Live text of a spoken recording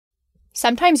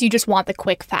Sometimes you just want the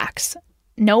quick facts.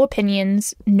 No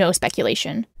opinions, no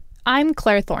speculation. I'm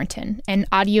Claire Thornton, an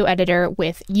audio editor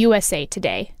with USA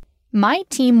Today. My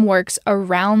team works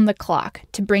around the clock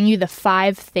to bring you the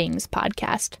 5 Things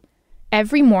podcast.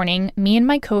 Every morning, me and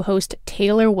my co-host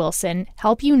Taylor Wilson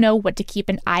help you know what to keep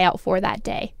an eye out for that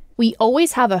day. We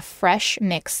always have a fresh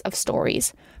mix of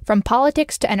stories, from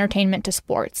politics to entertainment to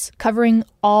sports, covering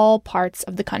all parts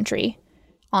of the country.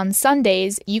 On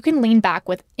Sundays, you can lean back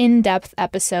with in-depth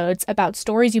episodes about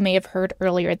stories you may have heard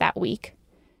earlier that week.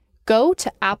 Go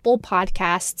to Apple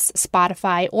Podcasts,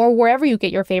 Spotify, or wherever you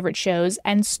get your favorite shows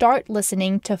and start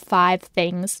listening to 5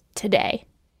 Things today.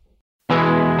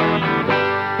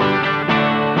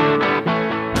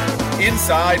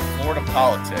 Inside Florida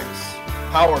Politics,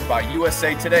 powered by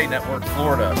USA Today Network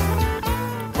Florida.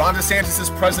 Ron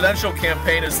DeSantis' presidential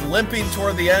campaign is limping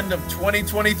toward the end of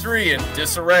 2023 in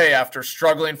disarray after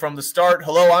struggling from the start.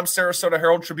 Hello, I'm Sarasota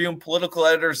Herald Tribune political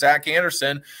editor Zac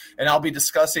Anderson, and I'll be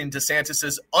discussing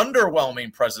DeSantis'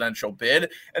 underwhelming presidential bid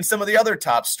and some of the other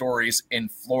top stories in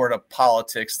Florida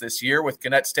politics this year with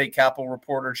Gannett State Capitol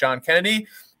reporter John Kennedy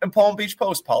and Palm Beach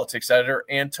Post politics editor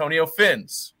Antonio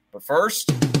Fins. But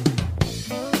first...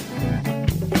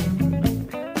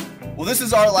 Well, this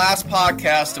is our last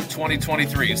podcast of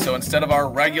 2023, so instead of our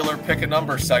regular pick a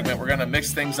number segment, we're going to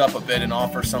mix things up a bit and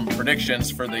offer some predictions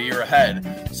for the year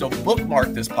ahead. So bookmark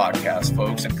this podcast,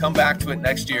 folks, and come back to it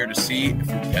next year to see if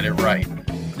we get it right.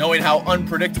 Knowing how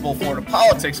unpredictable Florida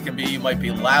politics can be, you might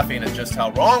be laughing at just how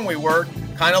wrong we were,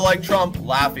 kind of like Trump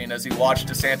laughing as he watched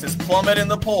DeSantis plummet in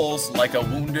the polls like a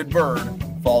wounded bird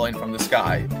falling from the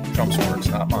sky. Trump's words,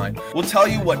 not mine. We'll tell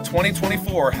you what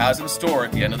 2024 has in store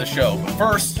at the end of the show. But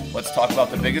first, let's talk about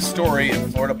the biggest story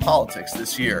in Florida politics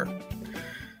this year.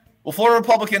 Well, Florida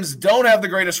Republicans don't have the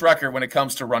greatest record when it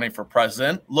comes to running for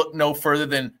president. Look no further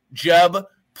than Jeb,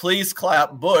 please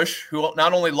clap, Bush, who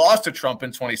not only lost to Trump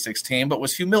in 2016, but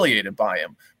was humiliated by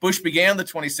him. Bush began the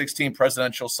 2016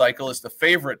 presidential cycle as the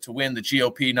favorite to win the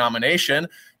GOP nomination.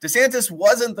 DeSantis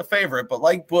wasn't the favorite, but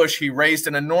like Bush, he raised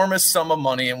an enormous sum of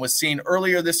money and was seen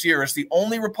earlier this year as the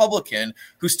only Republican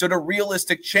who stood a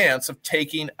realistic chance of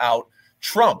taking out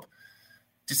Trump.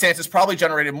 DeSantis probably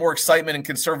generated more excitement in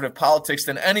conservative politics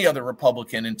than any other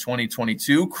Republican in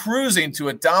 2022, cruising to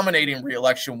a dominating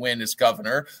re-election win as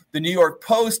governor. The New York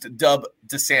Post dubbed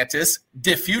DeSantis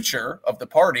the future of the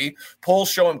party.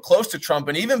 Polls show him close to Trump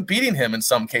and even beating him in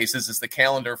some cases as the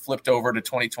calendar flipped over to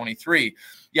 2023.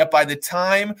 Yet by the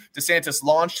time DeSantis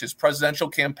launched his presidential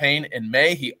campaign in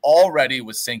May, he already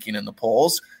was sinking in the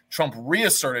polls. Trump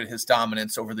reasserted his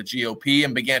dominance over the GOP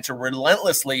and began to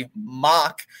relentlessly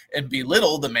mock and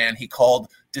belittle the man he called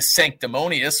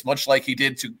desanctimonious, much like he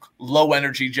did to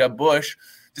low-energy Jeb Bush.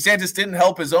 DeSantis didn't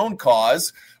help his own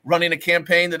cause, running a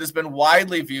campaign that has been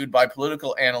widely viewed by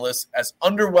political analysts as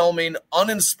underwhelming,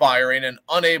 uninspiring, and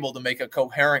unable to make a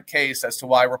coherent case as to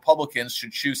why Republicans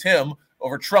should choose him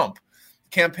over Trump.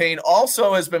 Campaign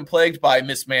also has been plagued by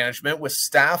mismanagement, with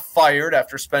staff fired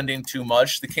after spending too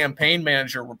much, the campaign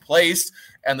manager replaced,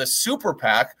 and the super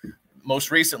PAC, most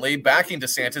recently backing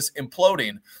DeSantis,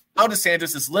 imploding. Now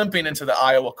DeSantis is limping into the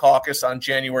Iowa caucus on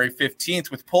January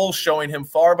 15th, with polls showing him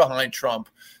far behind Trump.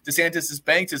 DeSantis has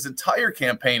banked his entire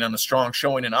campaign on a strong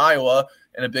showing in Iowa,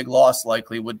 and a big loss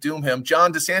likely would doom him.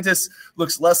 John, DeSantis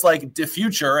looks less like the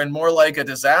future and more like a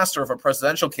disaster of a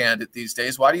presidential candidate these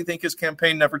days. Why do you think his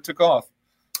campaign never took off?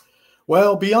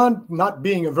 Well, beyond not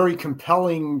being a very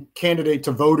compelling candidate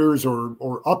to voters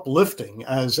or uplifting,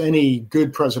 as any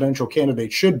good presidential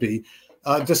candidate should be,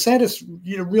 DeSantis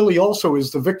really also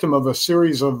is the victim of a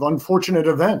series of unfortunate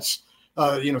events.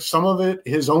 Some of it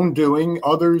his own doing,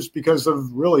 others because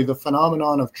of really the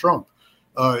phenomenon of Trump.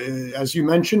 As you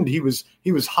mentioned, he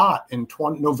was hot in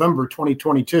November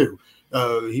 2022.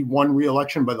 He won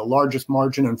re-election by the largest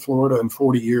margin in Florida in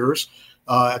 40 years.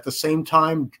 At the same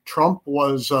time, Trump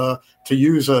was, to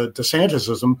use a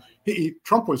DeSantisism,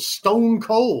 Trump was stone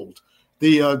cold.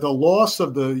 The loss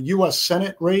of the U.S.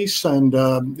 Senate race or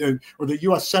the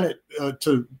U.S. Senate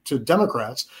to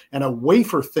Democrats and a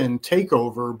wafer-thin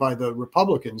takeover by the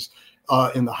Republicans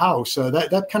in the House,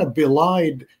 that kind of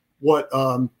belied what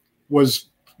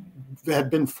had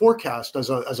been forecast as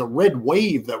a red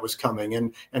wave that was coming,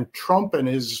 and Trump and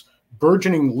his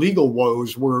burgeoning legal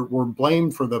woes were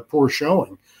blamed for the poor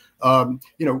showing.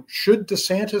 Should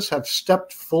DeSantis have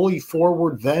stepped fully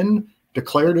forward then,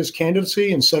 declared his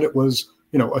candidacy, and said it was,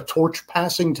 a torch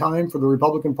passing time for the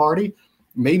Republican Party?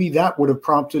 Maybe that would have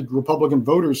prompted Republican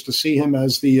voters to see him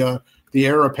as the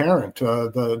heir apparent,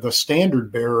 the standard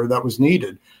bearer that was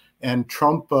needed. And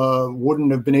Trump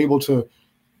wouldn't have been able to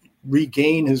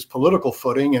regain his political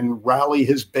footing and rally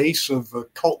his base of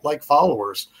cult-like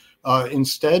followers.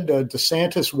 Instead,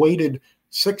 DeSantis waited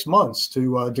 6 months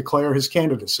to declare his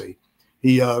candidacy.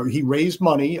 He raised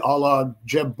money, a la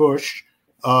Jeb Bush,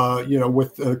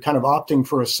 with kind of opting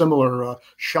for a similar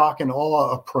shock and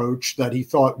awe approach that he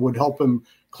thought would help him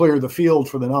clear the field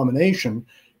for the nomination.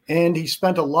 And he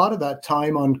spent a lot of that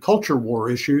time on culture war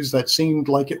issues that seemed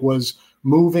like it was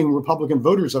moving Republican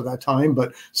voters of that time.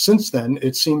 But since then,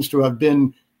 it seems to have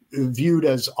been viewed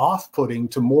as off-putting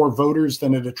to more voters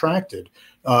than it attracted.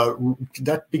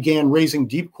 That began raising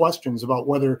deep questions about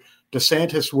whether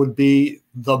DeSantis would be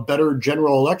the better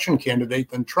general election candidate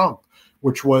than Trump,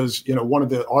 which was, one of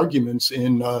the arguments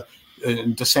in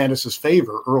DeSantis's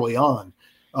favor early on.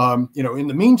 In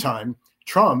the meantime,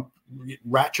 Trump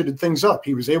ratcheted things up.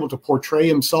 He was able to portray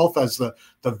himself as the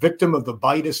victim of the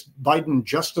Biden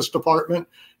Justice Department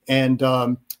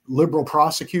and liberal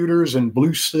prosecutors in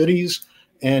blue cities.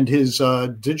 And his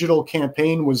digital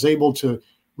campaign was able to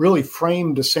really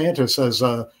frame DeSantis as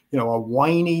a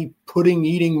whiny, pudding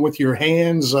eating with your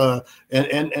hands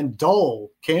and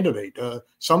dull candidate.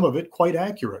 Some of it quite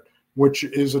accurate, which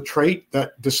is a trait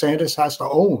that DeSantis has to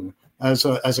own as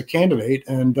a candidate,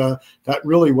 and that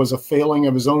really was a failing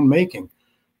of his own making.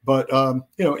 But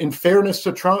in fairness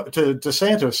to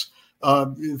DeSantis,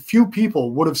 few people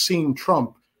would have seen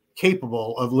Trump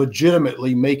capable of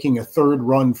legitimately making a third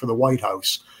run for the White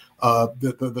House.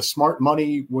 The smart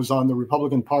money was on the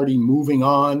Republican Party moving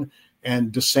on,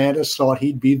 and DeSantis thought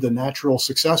he'd be the natural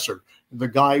successor, the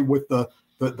guy with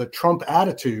the Trump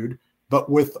attitude, but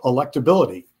with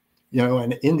electability.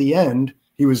 And in the end,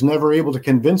 he was never able to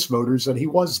convince voters that he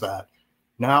was that.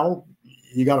 Now,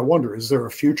 you got to wonder, is there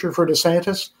a future for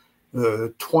DeSantis?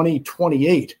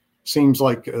 2028 seems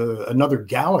like another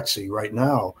galaxy right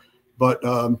now. But,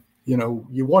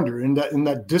 you wonder in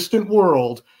that distant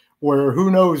world where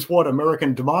who knows what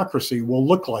American democracy will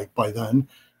look like by then.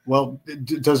 Well,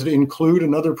 does it include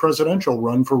another presidential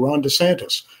run for Ron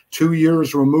DeSantis, 2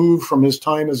 years removed from his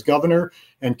time as governor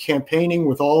and campaigning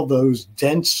with all those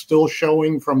dents still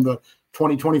showing from the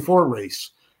 2024 race?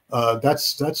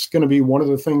 That's going to be one of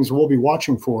the things we'll be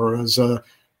watching for, as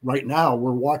right now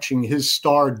we're watching his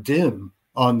star dim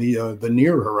on the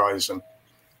near horizon.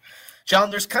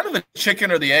 John, there's kind of a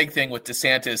chicken or the egg thing with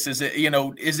DeSantis. Is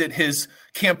it his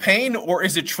campaign or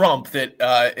is it Trump that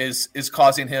is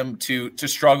causing him to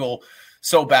struggle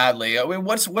so badly? I mean,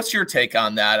 what's your take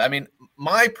on that? I mean,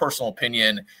 my personal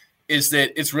opinion is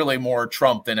that it's really more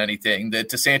Trump than anything, that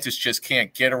DeSantis just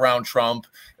can't get around Trump.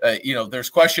 There's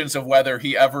questions of whether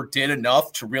he ever did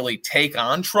enough to really take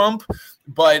on Trump,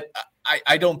 but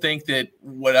I don't think that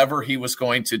whatever he was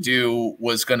going to do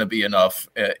was going to be enough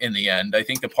in the end. I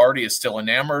think the party is still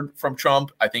enamored from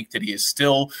Trump. I think that he is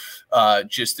still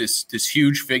just this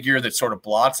huge figure that sort of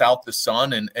blots out the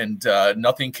sun and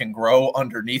nothing can grow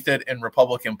underneath it in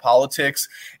Republican politics.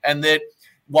 And that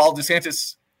while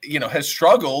DeSantis, has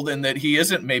struggled and that he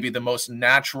isn't maybe the most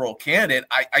natural candidate,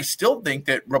 I still think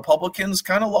that Republicans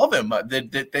kind of love him,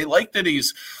 that they like that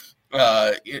he's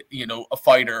a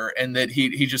fighter, and that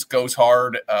he just goes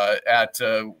hard at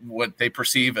what they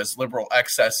perceive as liberal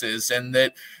excesses, and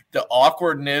that the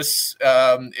awkwardness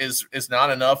is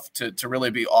not enough to really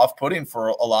be off-putting for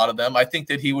a lot of them. I think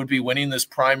that he would be winning this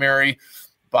primary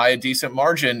by a decent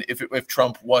margin if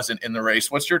Trump wasn't in the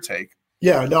race. What's your take?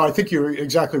 Yeah, no, I think you're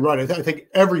exactly right. I think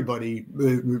everybody,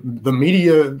 the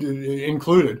media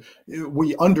included,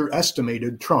 we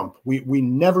underestimated Trump. We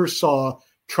never saw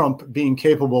Trump being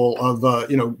capable of,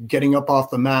 getting up off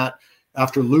the mat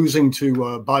after losing to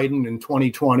Biden in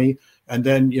 2020. And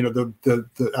then,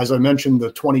 as I mentioned,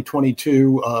 the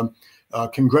 2022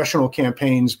 congressional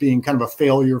campaigns being kind of a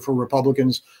failure for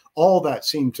Republicans. All that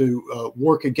seemed to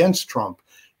work against Trump.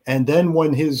 And then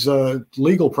when his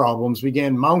legal problems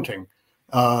began mounting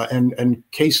and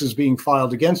cases being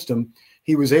filed against him,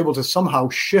 he was able to somehow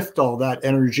shift all that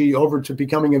energy over to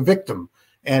becoming a victim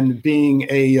and being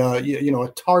a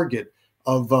target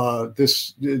of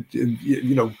this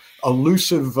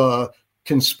elusive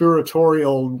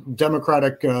conspiratorial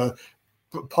Democratic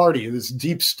party, this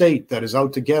deep state that is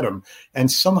out to get him.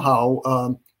 And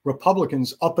somehow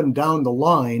Republicans up and down the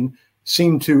line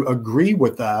seem to agree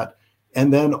with that.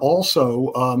 And then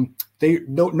also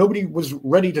nobody was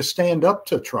ready to stand up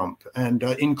to Trump, and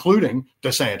including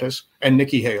DeSantis and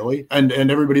Nikki Haley and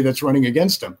everybody that's running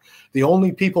against him. The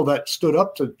only people that stood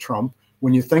up to Trump,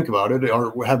 when you think about it,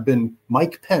 have been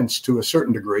Mike Pence to a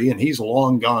certain degree, and he's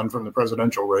long gone from the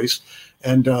presidential race,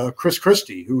 and Chris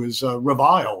Christie, who is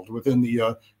reviled within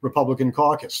the Republican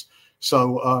caucus.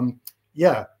 So,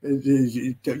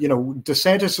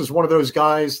 DeSantis is one of those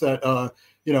guys that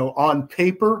on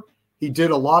paper, he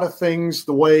did a lot of things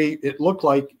the way it looked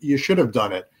like you should have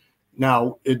done it.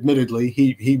 Now, admittedly,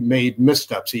 he made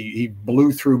missteps. He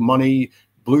blew through money,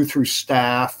 blew through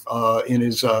staff in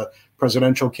his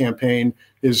presidential campaign.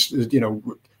 His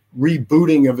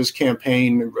rebooting of his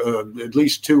campaign at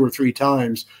least 2 or 3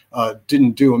 times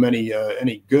didn't do him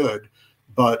any good.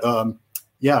 But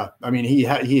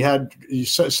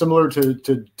he's similar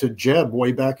to Jeb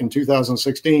way back in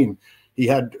 2016. He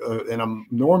had an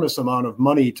enormous amount of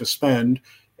money to spend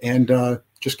and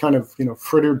just kind of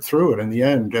frittered through it in the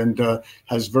end, and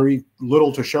has very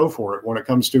little to show for it when it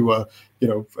comes to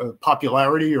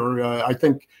popularity. Or I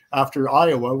think after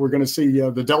Iowa, we're going to see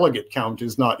the delegate count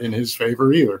is not in his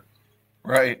favor either.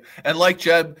 Right, and like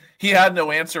Jeb, he had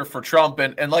no answer for Trump,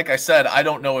 and like I said, I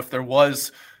don't know if there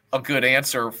was a good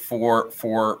answer for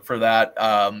that.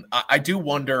 I do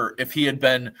wonder if he had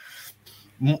been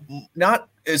not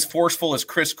as forceful as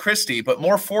Chris Christie, but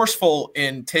more forceful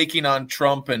in taking on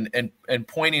Trump and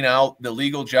pointing out the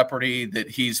legal jeopardy that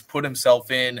he's put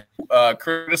himself in,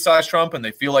 criticize Trump, and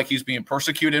they feel like he's being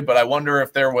persecuted. But I wonder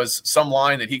if there was some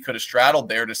line that he could have straddled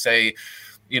there to say,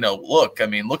 look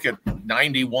at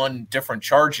 91 different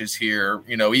charges here.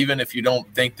 Even if you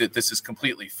don't think that this is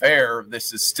completely fair,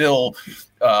 this is still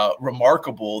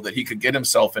remarkable that he could get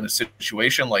himself in a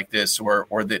situation like this,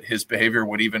 or that his behavior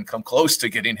would even come close to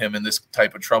getting him in this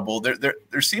type of trouble.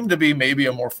 There seemed to be maybe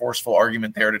a more forceful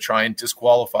argument there to try and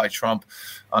disqualify Trump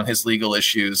on his legal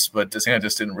issues, but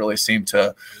DeSantis didn't really seem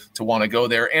to want to go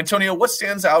there. Antonio, what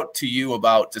stands out to you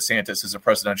about DeSantis as a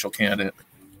presidential candidate?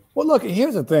 Well, look,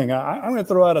 here's the thing. I'm going to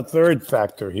throw out a third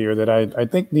factor here that I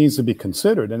think needs to be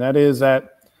considered, and that is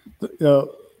that the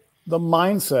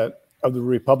mindset of the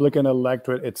Republican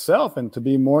electorate itself, and to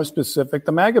be more specific,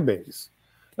 the MAGA base.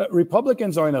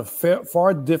 Republicans are in a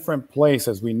far different place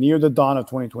as we near the dawn of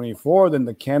 2024 than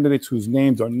the candidates whose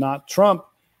names are not Trump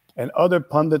and other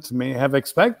pundits may have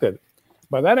expected.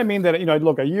 By that, I mean that,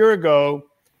 look, a year ago,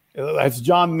 as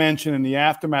John mentioned, in the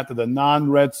aftermath of the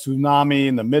non-red tsunami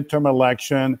in the midterm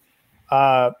election,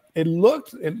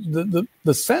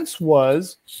 the sense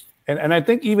was, and I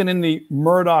think even in the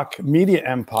Murdoch media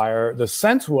empire, the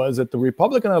sense was that the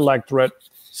Republican electorate,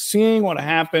 seeing what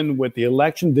happened with the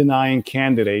election-denying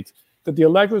candidates, that the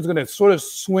electorate was going to sort of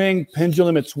swing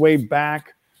pendulum its way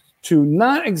back to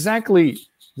not exactly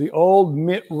the old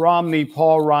Mitt Romney,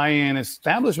 Paul Ryan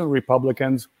establishment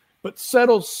Republicans, but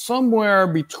settled somewhere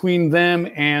between them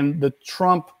and the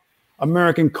Trump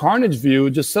American carnage view,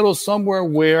 just settled somewhere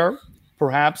where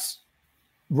perhaps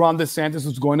Ron DeSantis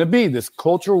was going to be, this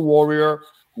cultural warrior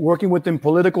working within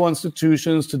political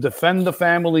institutions to defend the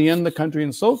family and the country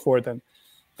and so forth. And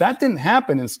that didn't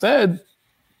happen. Instead,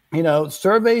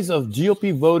 surveys of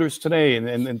GOP voters today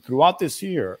and throughout this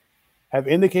year have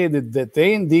indicated that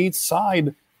they indeed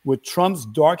side with Trump's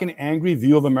dark and angry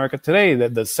view of America today,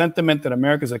 that the sentiment that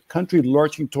America is a country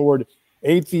lurching toward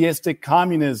atheistic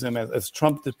communism as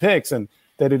Trump depicts, and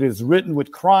that it is written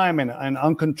with crime and an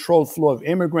uncontrolled flow of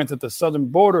immigrants at the southern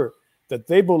border that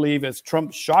they believe, as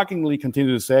Trump shockingly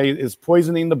continues to say, is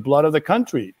poisoning the blood of the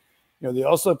country. They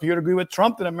also appear to agree with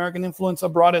Trump that American influence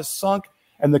abroad has sunk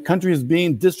and the country is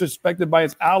being disrespected by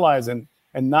its allies and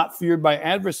not feared by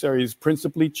adversaries,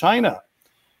 principally China.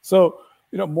 So,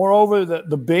 moreover,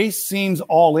 the base seems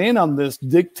all in on this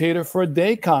dictator for a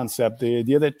day concept, the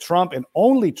idea that Trump and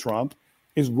only Trump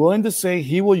is willing to say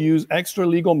he will use extra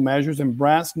legal measures and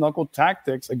brass knuckle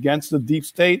tactics against the deep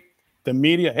state, the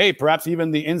media, perhaps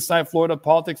even the Inside Florida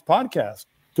Politics podcast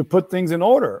to put things in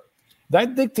order.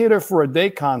 That dictator for a day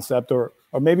concept, or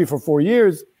maybe for 4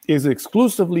 years, is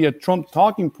exclusively a Trump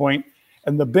talking point,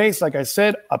 and the base, like I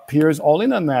said, appears all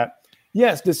in on that.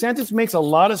 Yes, DeSantis makes a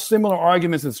lot of similar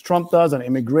arguments as Trump does on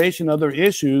immigration and other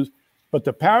issues, but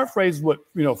to paraphrase what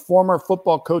former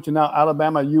football coach and now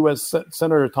Alabama U.S.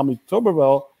 Senator Tommy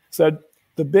Tuberville said,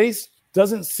 the base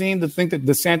doesn't seem to think that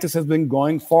DeSantis has been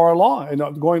going far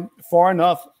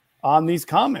enough on these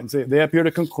comments. They appear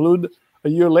to conclude a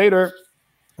year later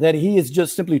that he is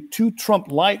just simply too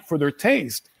Trump light for their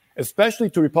taste, especially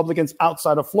to Republicans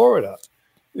outside of Florida.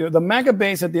 The MAGA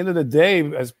base, at the end of the day,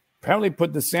 has apparently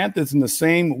put DeSantis in the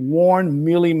same worn,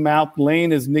 mealy-mouthed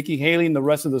lane as Nikki Haley and the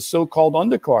rest of the so-called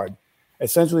undercard.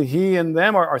 Essentially, he and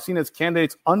them are seen as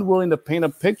candidates unwilling to paint a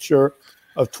picture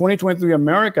of 2023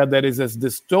 America that is as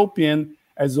dystopian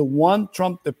as the one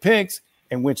Trump depicts,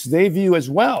 and which they view as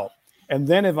well. And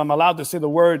then, if I'm allowed to say the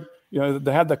word,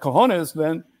 they have the cojones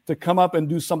then to come up and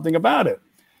do something about it.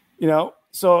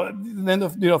 So then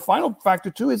the final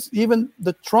factor too is even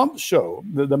the Trump show.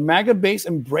 The MAGA base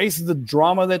embraces the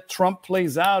drama that Trump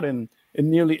plays out in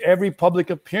nearly every public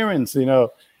appearance.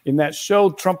 In that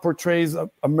show, Trump portrays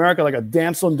America like a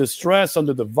damsel in distress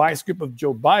under the vice grip of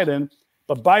Joe Biden.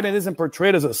 But Biden isn't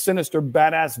portrayed as a sinister,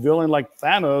 badass villain like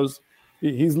Thanos.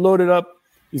 He's loaded up.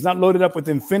 He's not loaded up with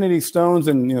infinity stones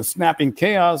and snapping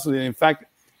chaos. In fact,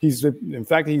 he's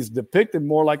depicted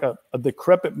more like a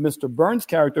decrepit Mr. Burns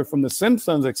character from The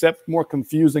Simpsons, except more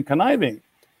confused and conniving.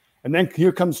 And then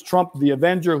here comes Trump, the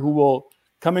Avenger, who will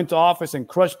come into office and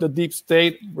crush the deep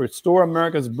state, restore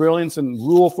America's brilliance, and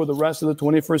rule for the rest of the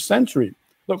 21st century.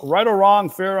 Look, right or wrong,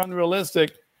 fair or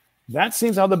unrealistic, that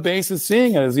seems how the base is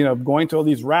seeing it, as going to all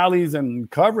these rallies and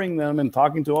covering them and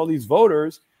talking to all these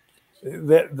voters.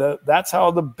 That's how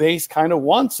the base kind of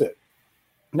wants it.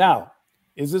 Now,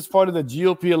 is this part of the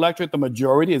GOP electorate the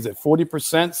majority? Is it 40%,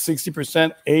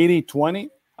 60%, 80, 20?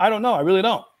 I don't know. I really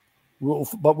don't.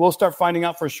 But we'll start finding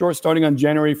out for sure starting on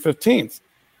January 15th.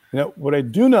 What I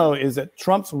do know is that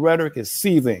Trump's rhetoric is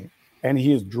seething, and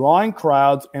he is drawing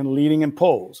crowds and leading in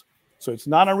polls. So it's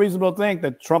not unreasonable to think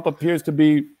that Trump appears to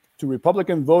be to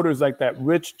Republican voters like that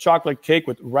rich chocolate cake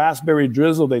with raspberry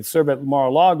drizzle they serve at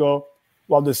Mar-a-Lago,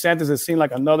 while DeSantis is seen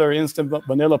like another instant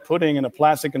vanilla pudding in a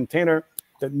plastic container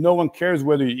that no one cares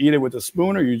whether you eat it with a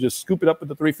spoon or you just scoop it up with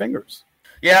the 3 fingers.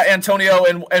 Yeah, Antonio,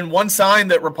 and one sign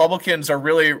that Republicans are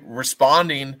really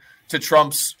responding to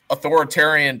Trump's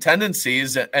authoritarian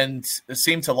tendencies and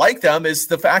seem to like them is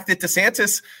the fact that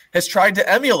DeSantis has tried to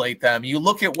emulate them. You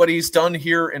look at what he's done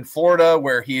here in Florida,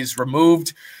 where he's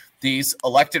removed these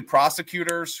elected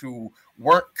prosecutors who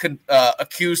weren't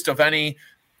accused of any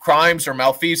crimes or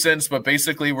malfeasance, but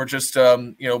basically were just,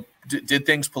 did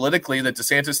things politically that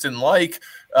DeSantis didn't like.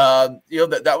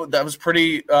 That was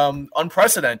pretty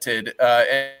unprecedented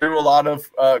and drew a lot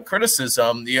of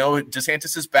criticism.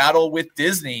 DeSantis's battle with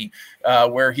Disney,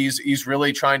 where he's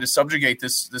really trying to subjugate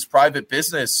this private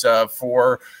business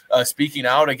for speaking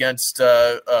out against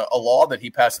a law that he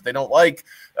passed that they don't like.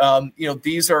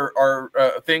 These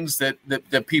are things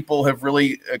that people have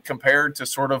really compared to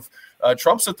sort of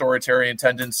Trump's authoritarian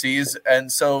tendencies.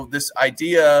 And so this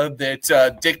idea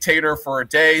that dictator for a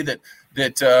day,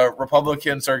 that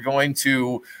Republicans are going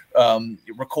to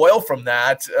recoil from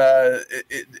that,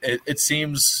 it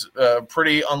seems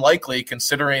pretty unlikely,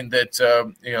 considering that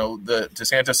the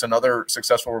DeSantis and other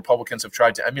successful Republicans have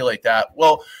tried to emulate that.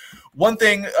 Well, one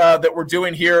thing that we're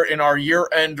doing here in our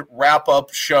year-end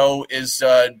wrap-up show is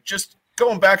just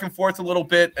going back and forth a little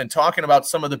bit and talking about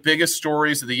some of the biggest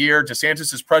stories of the year.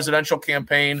 DeSantis's presidential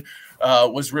campaign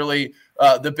was really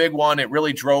the big one. It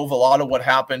really drove a lot of what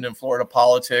happened in Florida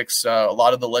politics. A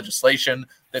lot of the legislation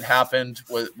that happened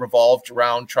revolved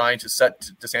around trying to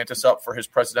set DeSantis up for his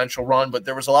presidential run. But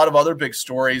there was a lot of other big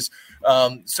stories.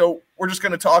 So we're just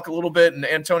going to talk a little bit, and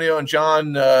Antonio and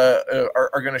John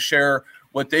are going to share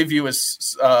what they view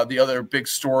as the other big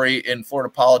story in Florida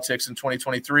politics in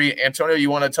 2023. Antonio, you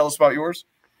want to tell us about yours?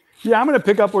 Yeah, I'm going to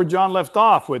pick up where John left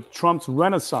off with Trump's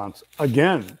renaissance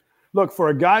again. Look, for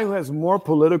a guy who has more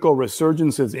political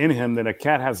resurgences in him than a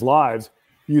cat has lives,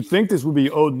 you'd think this would be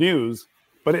old news,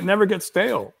 but it never gets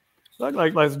stale.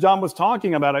 Like as John was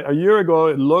talking about, a year ago,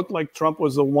 it looked like Trump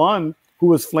was the one who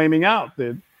was flaming out.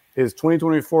 His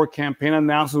 2024 campaign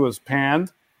announcement was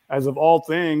panned, as of all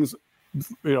things,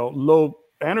 low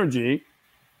energy.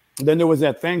 Then there was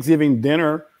that Thanksgiving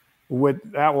dinner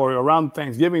around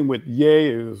Thanksgiving with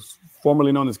Ye, who's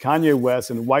formerly known as Kanye West,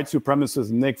 and white supremacist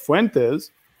Nick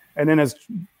Fuentes. And then, as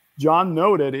John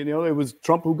noted, it was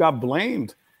Trump who got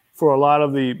blamed for a lot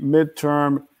of the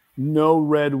midterm no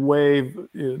red wave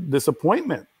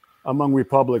disappointment among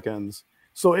Republicans.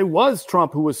 So it was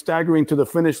Trump who was staggering to the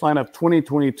finish line of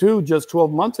 2022 just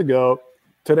 12 months ago.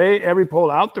 Today, every poll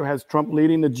out there has Trump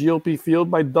leading the GOP field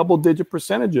by double-digit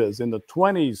percentages in the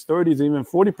 20s, 30s, even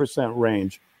 40%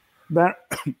 range.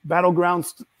 Battleground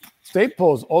state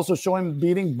polls also show him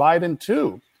beating Biden,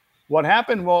 too. What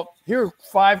happened? Well, here are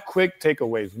 5 quick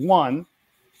takeaways. 1,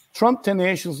 Trump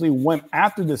tenaciously went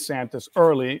after DeSantis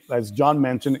early, as John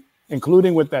mentioned,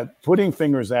 including with that putting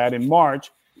fingers ad in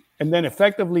March, and then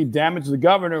effectively damaged the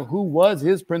governor, who was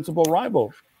his principal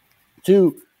rival.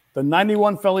 2, the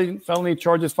 91 felony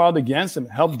charges filed against him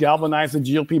helped galvanize the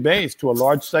GOP base. To a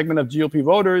large segment of GOP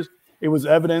voters, it was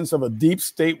evidence of a deep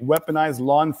state weaponized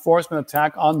law enforcement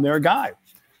attack on their guy.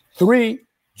 3,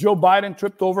 Joe Biden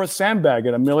tripped over a sandbag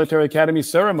at a military academy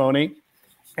ceremony.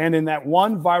 And in that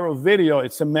one viral video,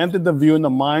 it cemented the view in the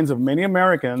minds of many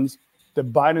Americans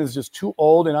that Biden is just too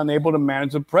old and unable to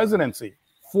manage the presidency.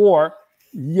 4,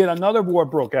 yet another war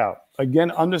broke out,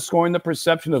 again underscoring the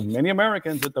perception of many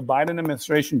Americans that the Biden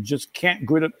administration just can't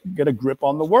get a grip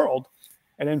on the world.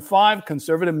 And then 5,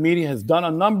 conservative media has done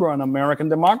a number on American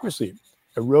democracy,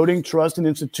 eroding trust in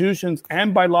institutions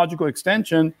and, by logical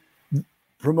extension,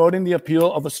 promoting the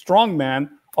appeal of a strongman,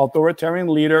 authoritarian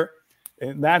leader,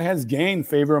 and that has gained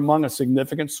favor among a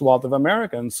significant swath of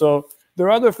Americans. So there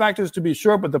are other factors to be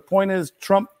sure, but the point is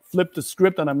Trump flipped the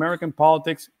script on American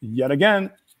politics yet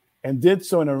again, and did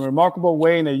so in a remarkable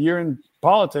way in a year in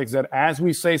politics that, as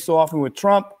we say so often with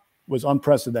Trump, was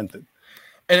unprecedented.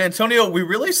 And Antonio, we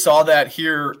really saw that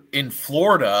here in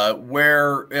Florida,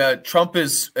 where Trump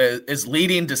is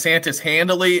leading DeSantis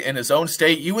handily in his own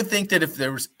state. You would think that if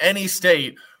there was any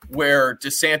state where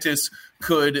DeSantis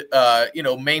could,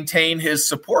 maintain his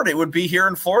support, it would be here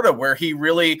in Florida, where he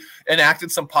really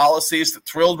enacted some policies that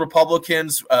thrilled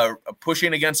Republicans,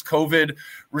 pushing against COVID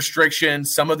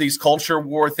restrictions, some of these culture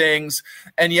war things.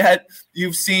 And yet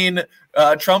you've seen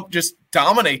Trump just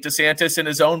dominate DeSantis in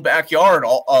his own backyard.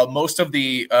 Most of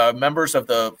the members of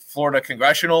the Florida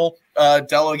congressional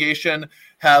delegation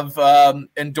have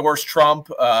endorsed Trump,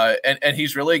 and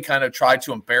he's really kind of tried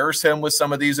to embarrass him with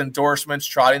some of these endorsements,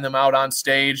 trotting them out on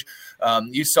stage.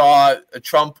 You saw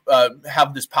Trump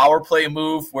have this power play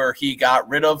move where he got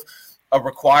rid of a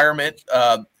requirement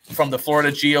from the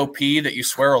Florida GOP that you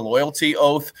swear a loyalty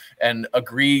oath and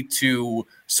agree to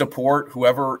support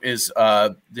whoever is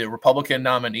the Republican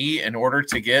nominee in order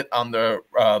to get on the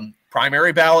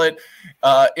primary ballot.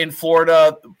 In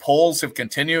Florida, polls have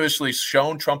continuously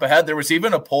shown Trump ahead. There was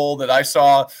even a poll that I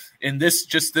saw in this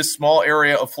small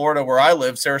area of Florida where I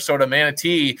live, Sarasota,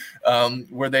 Manatee,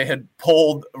 where they had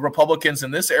polled Republicans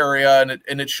in this area,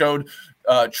 and it showed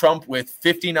Trump with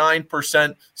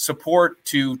 59% support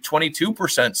to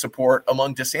 22% support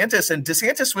among DeSantis. And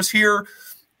DeSantis was here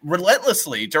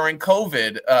relentlessly during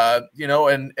COVID,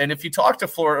 and if you talk to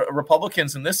Florida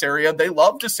Republicans in this area, they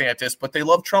love DeSantis, but they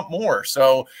love Trump more.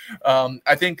 So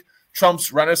I think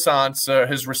Trump's renaissance,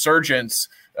 his resurgence,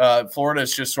 Florida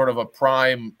is just sort of a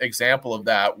prime example of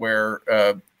that, where,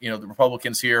 the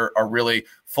Republicans here are really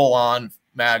full on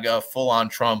MAGA, full on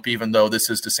Trump, even though this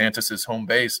is DeSantis's home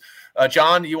base.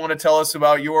 John, you want to tell us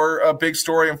about your big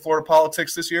story in Florida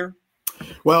politics this year?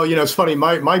 Well, it's funny.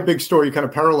 My big story kind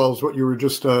of parallels what you were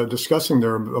just discussing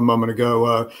there a moment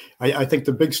ago. I think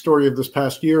the big story of this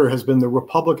past year has been the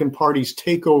Republican Party's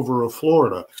takeover of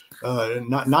Florida.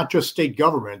 Not just state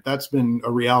government. That's been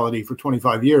a reality for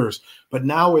 25 years. But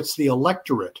now it's the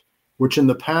electorate, which in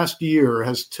the past year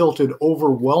has tilted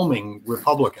overwhelming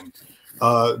Republican.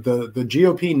 The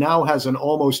GOP now has an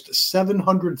almost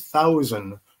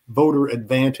 700,000 voter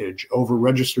advantage over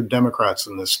registered Democrats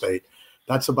in this state.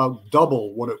 That's about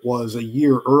double what it was a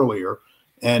year earlier.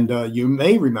 And you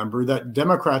may remember that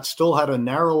Democrats still had a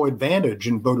narrow advantage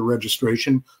in voter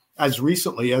registration as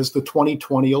recently as the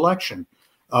 2020 election.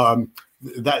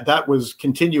 That was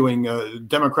continuing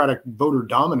Democratic voter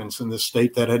dominance in this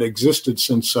state that had existed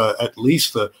since at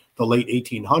least the late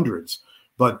 1800s.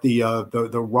 But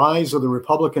the rise of the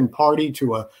Republican Party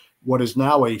to what is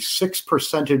now a 6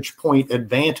 percentage point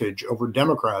advantage over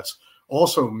Democrats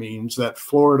also means that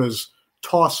Florida's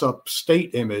toss-up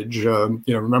state image,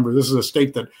 remember, this is a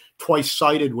state that twice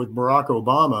sided with Barack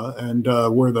Obama, and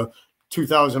where the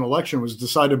 2000 election was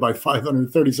decided by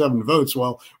 537 votes.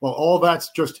 Well, all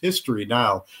that's just history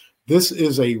now. This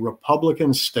is a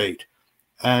Republican state,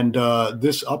 and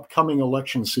this upcoming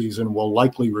election season will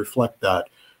likely reflect that.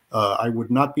 I would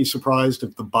not be surprised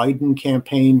if the Biden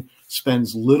campaign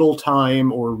spends little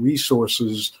time or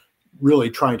resources really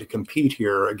trying to compete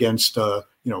here against,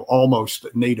 almost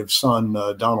native son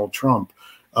Donald Trump,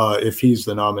 if he's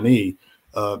the nominee.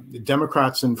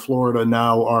 Democrats in Florida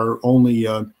now are only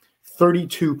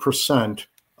 32%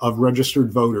 of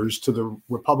registered voters to the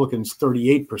Republicans'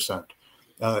 38%.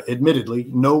 Admittedly,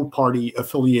 no party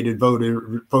affiliated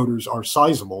voters are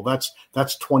sizable. That's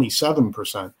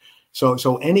 27%.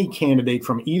 So any candidate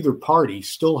from either party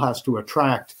still has to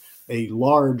attract a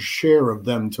large share of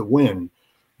them to win.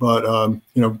 But,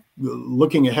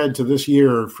 looking ahead to this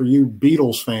year, for you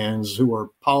Beatles fans who are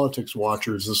politics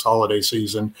watchers this holiday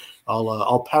season,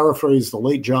 I'll paraphrase the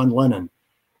late John Lennon.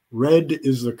 Red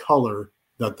is the color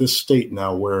that this state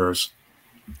now wears.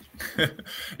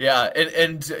 Yeah.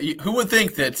 And who would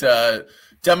think that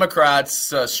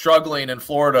Democrats struggling in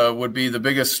Florida would be the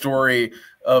biggest story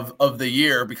of the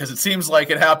year, because it seems like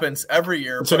it happens every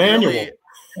year. It's an annual.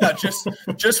 Yeah,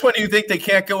 just when you think they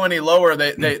can't go any lower,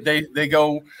 they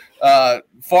go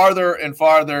farther and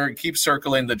farther, keep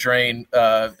circling the drain,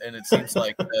 and it seems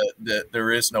like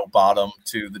there is no bottom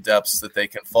to the depths that they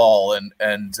can fall.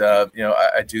 And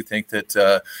I do think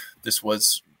that this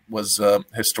was a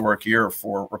historic year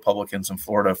for Republicans in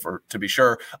Florida, to be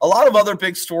sure. A lot of other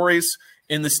big stories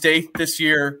in the state this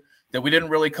year that we didn't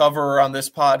really cover on this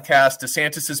podcast.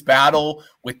 DeSantis's battle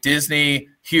with Disney,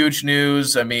 huge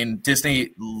news. I mean, Disney,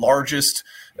 largest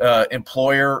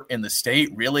employer in the state,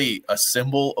 really a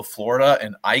symbol of Florida,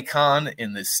 an icon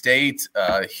in the state,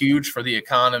 huge for the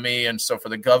economy. And so for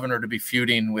the governor to be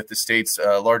feuding with the state's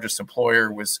largest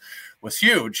employer was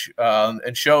huge,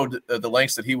 and showed the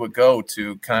lengths that he would go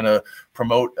to kind of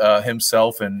promote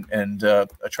himself and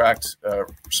attract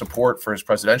support for his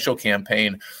presidential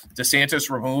campaign. DeSantis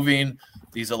removing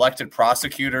these elected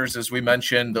prosecutors, as we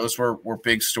mentioned, those were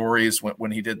big stories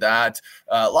when he did that.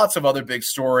 Lots of other big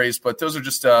stories, but those are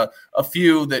just a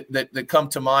few that come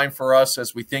to mind for us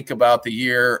as we think about the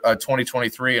year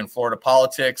 2023 in Florida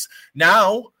politics.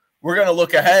 Now we're going to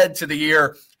look ahead to the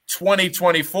year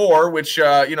 2024, which,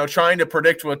 trying to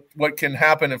predict what can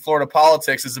happen in Florida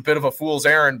politics is a bit of a fool's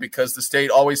errand because the state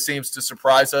always seems to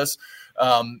surprise us.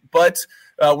 But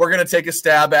we're going to take a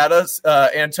stab at us.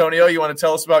 Antonio, you want to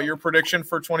tell us about your prediction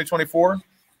for 2024?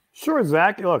 Sure,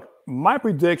 Zach. Look, my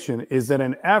prediction is that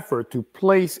an effort to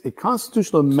place a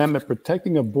constitutional amendment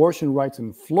protecting abortion rights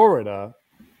in Florida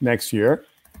next year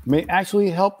may actually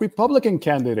help Republican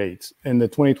candidates in the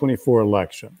 2024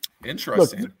 election.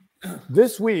 Interesting. Look,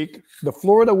 this week, the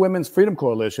Florida Women's Freedom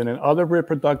Coalition and other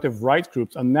reproductive rights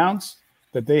groups announced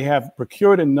that they have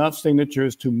procured enough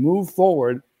signatures to move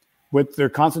forward with their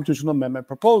constitutional amendment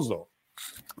proposal.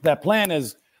 That plan,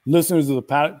 as listeners of the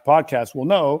podcast will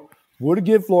know, would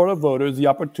give Florida voters the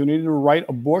opportunity to write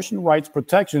abortion rights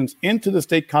protections into the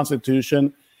state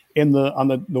constitution on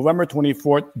the November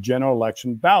 24th general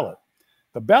election ballot.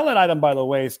 The ballot item, by the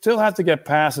way, still has to get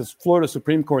past its Florida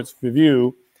Supreme Court's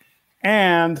review,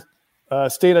 and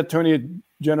State Attorney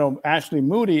General Ashley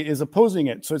Moody is opposing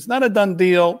it. So it's not a done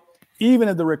deal, even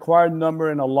if the required number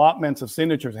and allotments of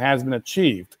signatures has been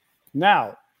achieved.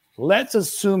 Now, let's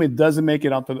assume it does make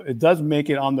it on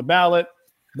the ballot.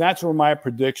 That's where my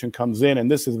prediction comes in,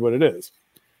 and this is what it is.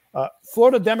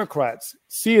 Florida Democrats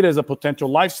see it as a potential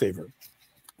lifesaver.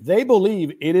 They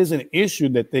believe it is an issue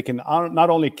that they can not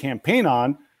only campaign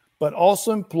on, but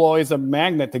also employ as a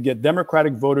magnet to get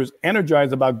Democratic voters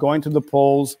energized about going to the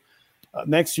polls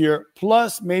next year,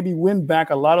 plus maybe win back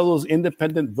a lot of those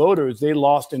independent voters they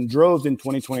lost in droves in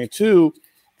 2022,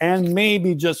 and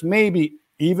maybe, just maybe,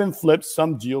 even flip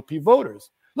some GOP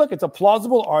voters. Look, it's a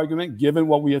plausible argument given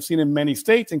what we have seen in many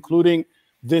states, including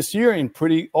this year in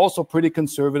pretty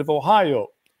conservative Ohio.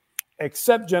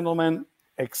 Except, gentlemen,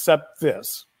 except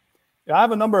this. I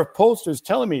have a number of pollsters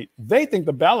telling me they think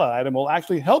the ballot item will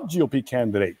actually help GOP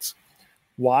candidates.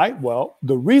 Why? Well,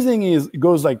 the reasoning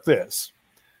goes like this.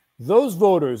 Those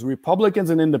voters, Republicans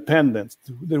and independents,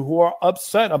 who are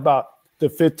upset about the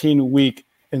 15-week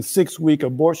and 6-week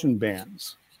abortion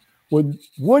bans,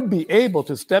 would be able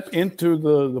to step into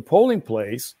the polling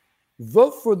place,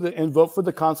 vote for the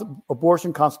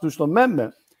abortion constitutional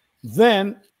amendment.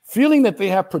 Then, feeling that they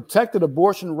have protected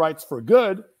abortion rights for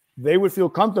good, they would feel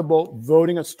comfortable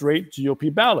voting a straight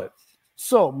GOP ballot.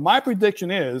 So my prediction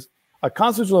is a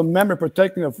constitutional amendment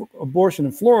protecting abortion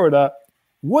in Florida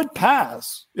would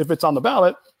pass if it's on the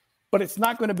ballot, but it's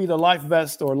not going to be the life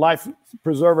vest or life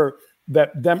preserver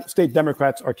that state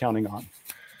Democrats are counting on.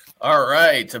 All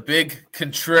right. A big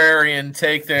contrarian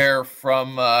take there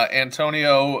from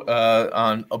Antonio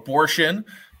on abortion,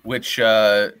 which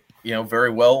very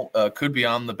well could be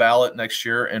on the ballot next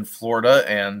year in Florida.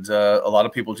 And a lot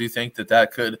of people do think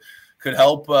that could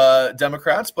help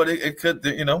Democrats, but it could,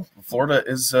 Florida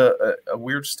is a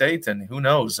weird state, and who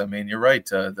knows? I mean, you're right.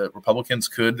 The Republicans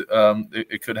could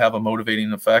have a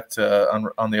motivating effect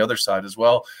on the other side as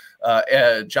well.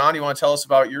 John, you want to tell us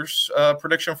about your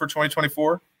prediction for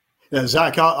 2024? Yeah,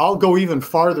 Zach, I'll go even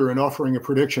farther in offering a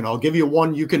prediction. I'll give you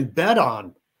one you can bet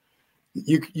on.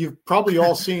 You've probably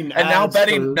all seen and ads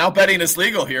now betting is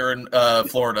legal here in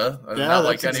Florida. Yeah, not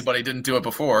like anybody didn't do it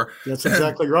before. That's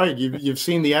exactly right. You've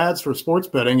seen the ads for sports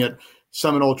betting at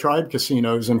Seminole Tribe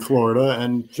casinos in Florida,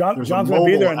 and John's going to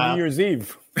be there on New Year's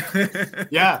Eve.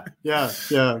 Yeah.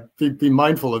 Be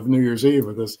mindful of New Year's Eve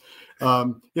with this.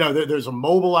 There's a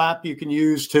mobile app you can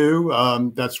use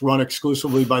too. That's run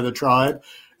exclusively by the tribe.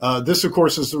 This, of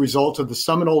course, is the result of the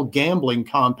Seminole Gambling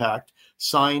Compact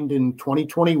signed in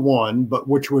 2021, but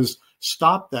which was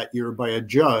stopped that year by a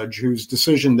judge whose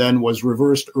decision then was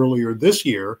reversed earlier this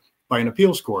year by an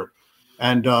appeals court.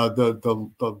 And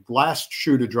the last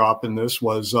shoe to drop in this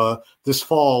was this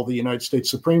fall, the United States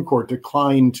Supreme Court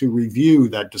declined to review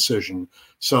that decision.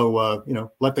 So,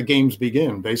 let the games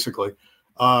begin, basically.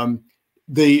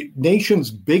 The nation's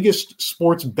biggest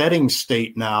sports betting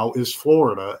state now is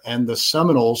Florida, and the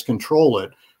Seminoles control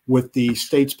it with the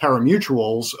state's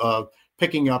pari-mutuels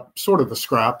picking up sort of the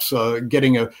scraps,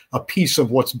 getting a piece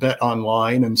of what's bet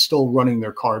online and still running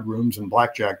their card rooms and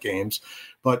blackjack games.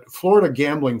 But Florida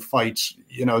gambling fights,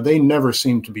 they never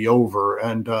seem to be over.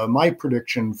 And my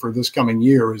prediction for this coming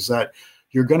year is that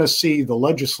you're going to see the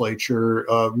legislature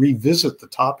revisit the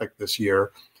topic this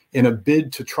year in a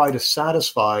bid to try to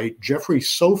satisfy Jeffrey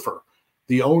Sofer,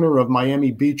 the owner of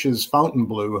Miami Beach's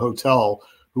Fontainebleau Hotel,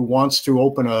 who wants to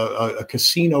open a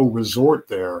casino resort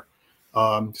there.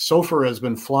 Sofer has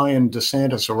been flying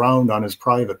DeSantis around on his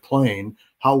private plane.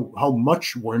 How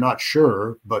much, we're not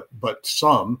sure, but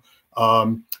some.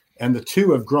 And the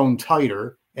two have grown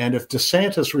tighter. And if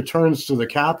DeSantis returns to the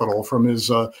Capitol from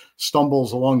his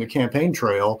stumbles along the campaign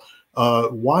trail,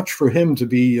 watch for him to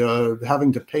be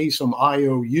having to pay some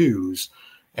IOUs.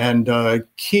 And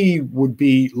key would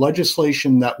be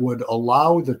legislation that would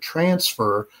allow the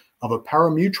transfer of a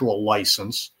parimutuel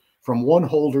license from one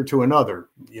holder to another,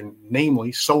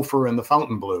 namely Sofer and the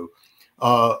Fontainebleau.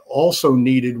 Also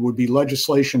needed would be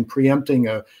legislation preempting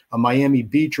a Miami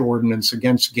Beach ordinance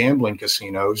against gambling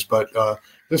casinos, but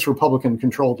this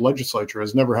Republican-controlled legislature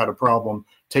has never had a problem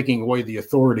taking away the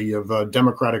authority of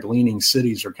Democratic-leaning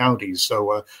cities or counties,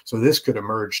 so this could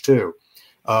emerge too.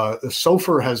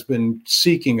 Sofer has been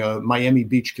seeking a Miami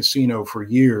Beach casino for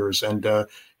years, and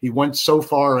he went so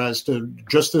far as to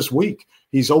just this week,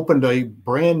 he's opened a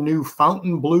brand new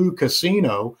Fontainebleau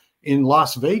casino in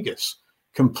Las Vegas,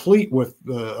 complete with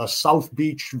a South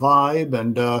Beach vibe.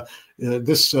 And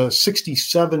this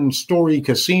 67-story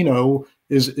casino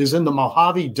is in the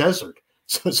Mojave Desert.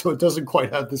 So it doesn't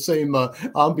quite have the same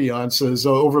ambiance as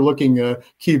overlooking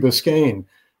Key Biscayne.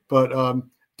 But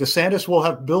DeSantis will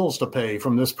have bills to pay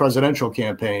from this presidential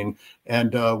campaign,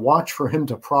 and watch for him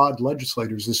to prod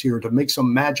legislators this year to make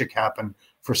some magic happen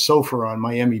for Sofer on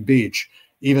Miami Beach,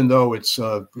 even though it's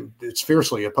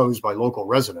fiercely opposed by local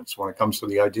residents when it comes to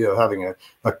the idea of having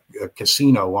a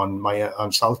casino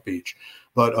on South Beach.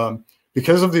 But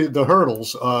because of the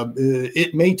hurdles,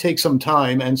 it may take some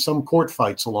time and some court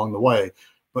fights along the way.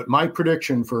 But my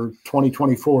prediction for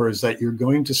 2024 is that you're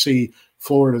going to see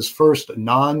Florida's first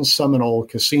non-Seminole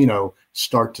casino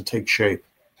start to take shape.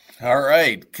 All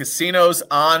right. Casinos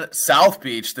on South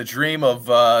Beach, the dream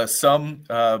of some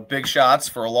big shots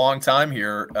for a long time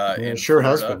here. It sure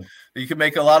has been. You can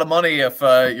make a lot of money if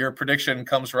your prediction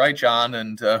comes right, John.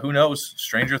 And who knows?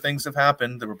 Stranger things have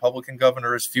happened. The Republican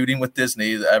governor is feuding with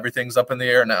Disney. Everything's up in the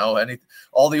air now.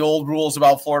 All the old rules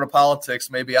about Florida politics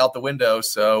may be out the window.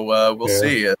 So we'll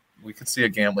see. We could see a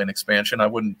gambling expansion. I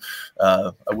wouldn't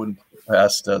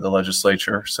pass the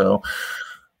legislature. So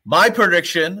my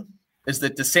prediction is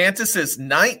that DeSantis's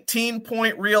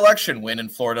 19-point reelection win in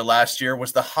Florida last year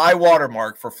was the high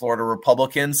watermark for Florida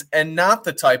Republicans and not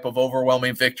the type of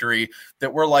overwhelming victory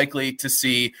that we're likely to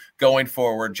see going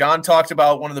forward. John talked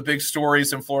about one of the big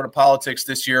stories in Florida politics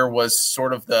this year was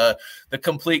sort of the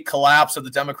complete collapse of the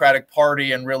Democratic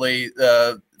Party and really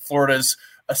Florida's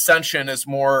ascension as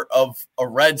more of a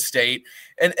red state.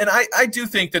 And I do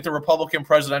think that the Republican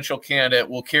presidential candidate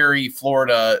will carry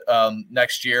Florida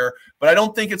next year, but I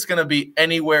don't think it's going to be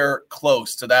anywhere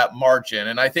close to that margin.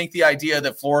 And I think the idea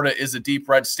that Florida is a deep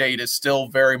red state is still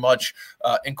very much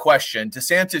in question.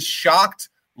 DeSantis shocked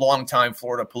longtime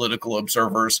Florida political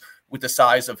observers with the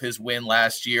size of his win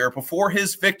last year. Before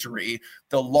his victory,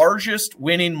 the largest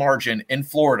winning margin in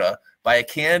Florida by a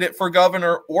candidate for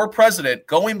governor or president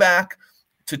going back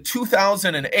to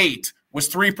 2008 was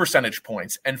 3 percentage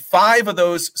points. And 5 of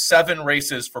those 7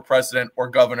 races for president or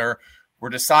governor were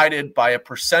decided by a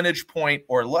percentage point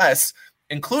or less,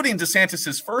 including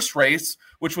DeSantis's first race,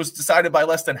 which was decided by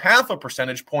less than half a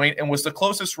percentage point and was the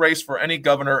closest race for any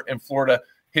governor in Florida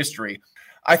history.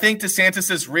 I think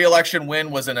DeSantis's reelection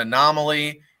win was an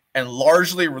anomaly and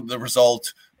largely the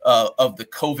result of the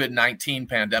COVID-19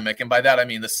 pandemic. And by that, I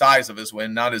mean the size of his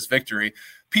win, not his victory.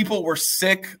 People were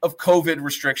sick of COVID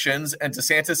restrictions, and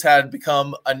DeSantis had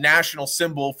become a national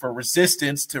symbol for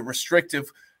resistance to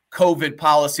restrictive COVID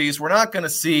policies. We're not going to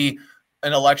see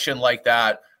an election like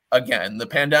that again. The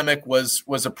pandemic was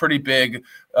a pretty big,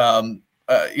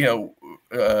 motivator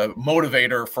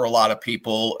for a lot of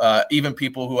people, even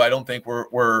people who I don't think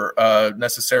were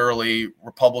necessarily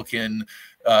Republican,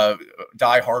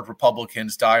 diehard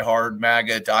Republicans, diehard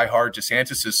MAGA, diehard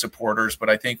DeSantis supporters. But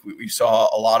I think we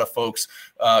saw a lot of folks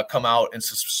come out and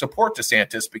support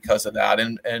DeSantis because of that.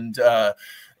 And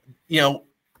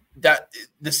that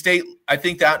the state, I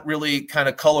think that really kind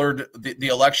of colored the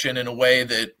election in a way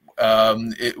that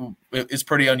it is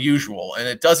pretty unusual. And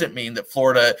it doesn't mean that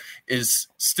Florida is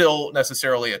still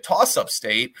necessarily a toss-up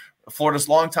state. Florida's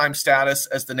longtime status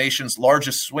as the nation's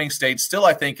largest swing state still,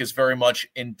 I think, is very much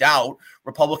in doubt.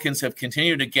 Republicans have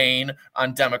continued to gain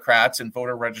on Democrats in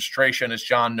voter registration, as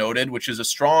John noted, which is a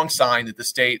strong sign that the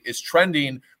state is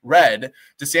trending red.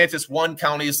 DeSantis won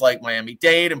counties like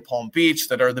Miami-Dade and Palm Beach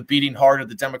that are the beating heart of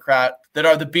the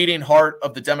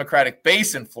Democratic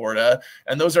base in Florida.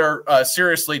 And those are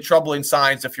seriously troubling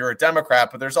signs if you're a Democrat.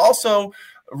 But there's also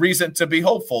reason to be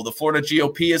hopeful. The Florida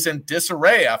GOP is in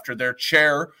disarray after their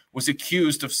chair was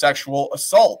accused of sexual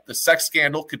assault. The sex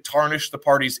scandal could tarnish the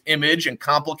party's image and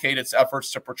complicate its efforts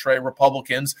to portray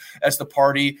Republicans as the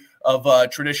party of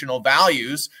traditional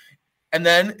values. And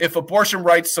then if abortion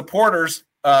rights supporters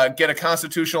get a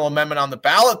constitutional amendment on the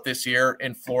ballot this year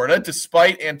in Florida,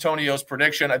 despite Antonio's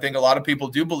prediction, I think a lot of people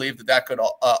do believe that could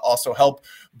also help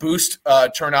boost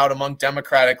turnout among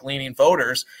Democratic-leaning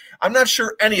voters. I'm not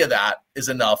sure any of that is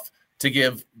enough to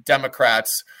give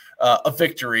Democrats a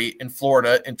victory in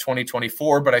Florida in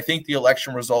 2024, but I think the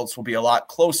election results will be a lot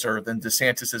closer than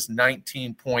DeSantis's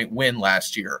 19-point win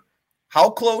last year. How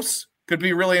close could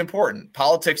be really important.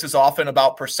 Politics is often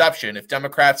about perception. If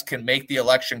Democrats can make the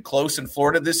election close in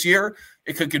Florida this year,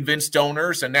 it could convince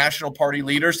donors and national party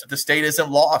leaders that the state isn't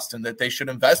lost and that they should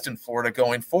invest in Florida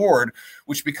going forward,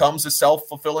 which becomes a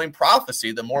self-fulfilling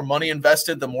prophecy. The more money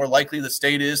invested, the more likely the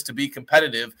state is to be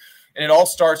competitive. And it all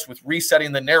starts with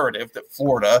resetting the narrative that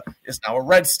Florida is now a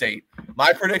red state.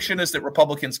 My prediction is that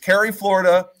Republicans carry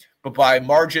Florida, but by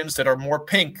margins that are more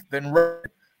pink than red.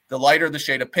 The lighter the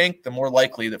shade of pink, the more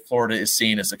likely that Florida is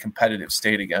seen as a competitive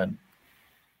state again.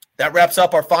 That wraps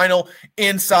up our final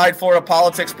Inside Florida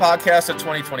Politics podcast of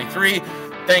 2023.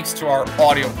 Thanks to our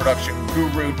audio production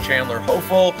guru, Chandler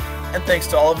Hofel, and thanks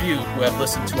to all of you who have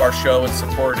listened to our show and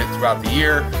supported it throughout the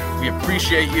year. We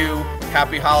appreciate you.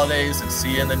 Happy holidays, and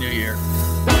see you in the new year.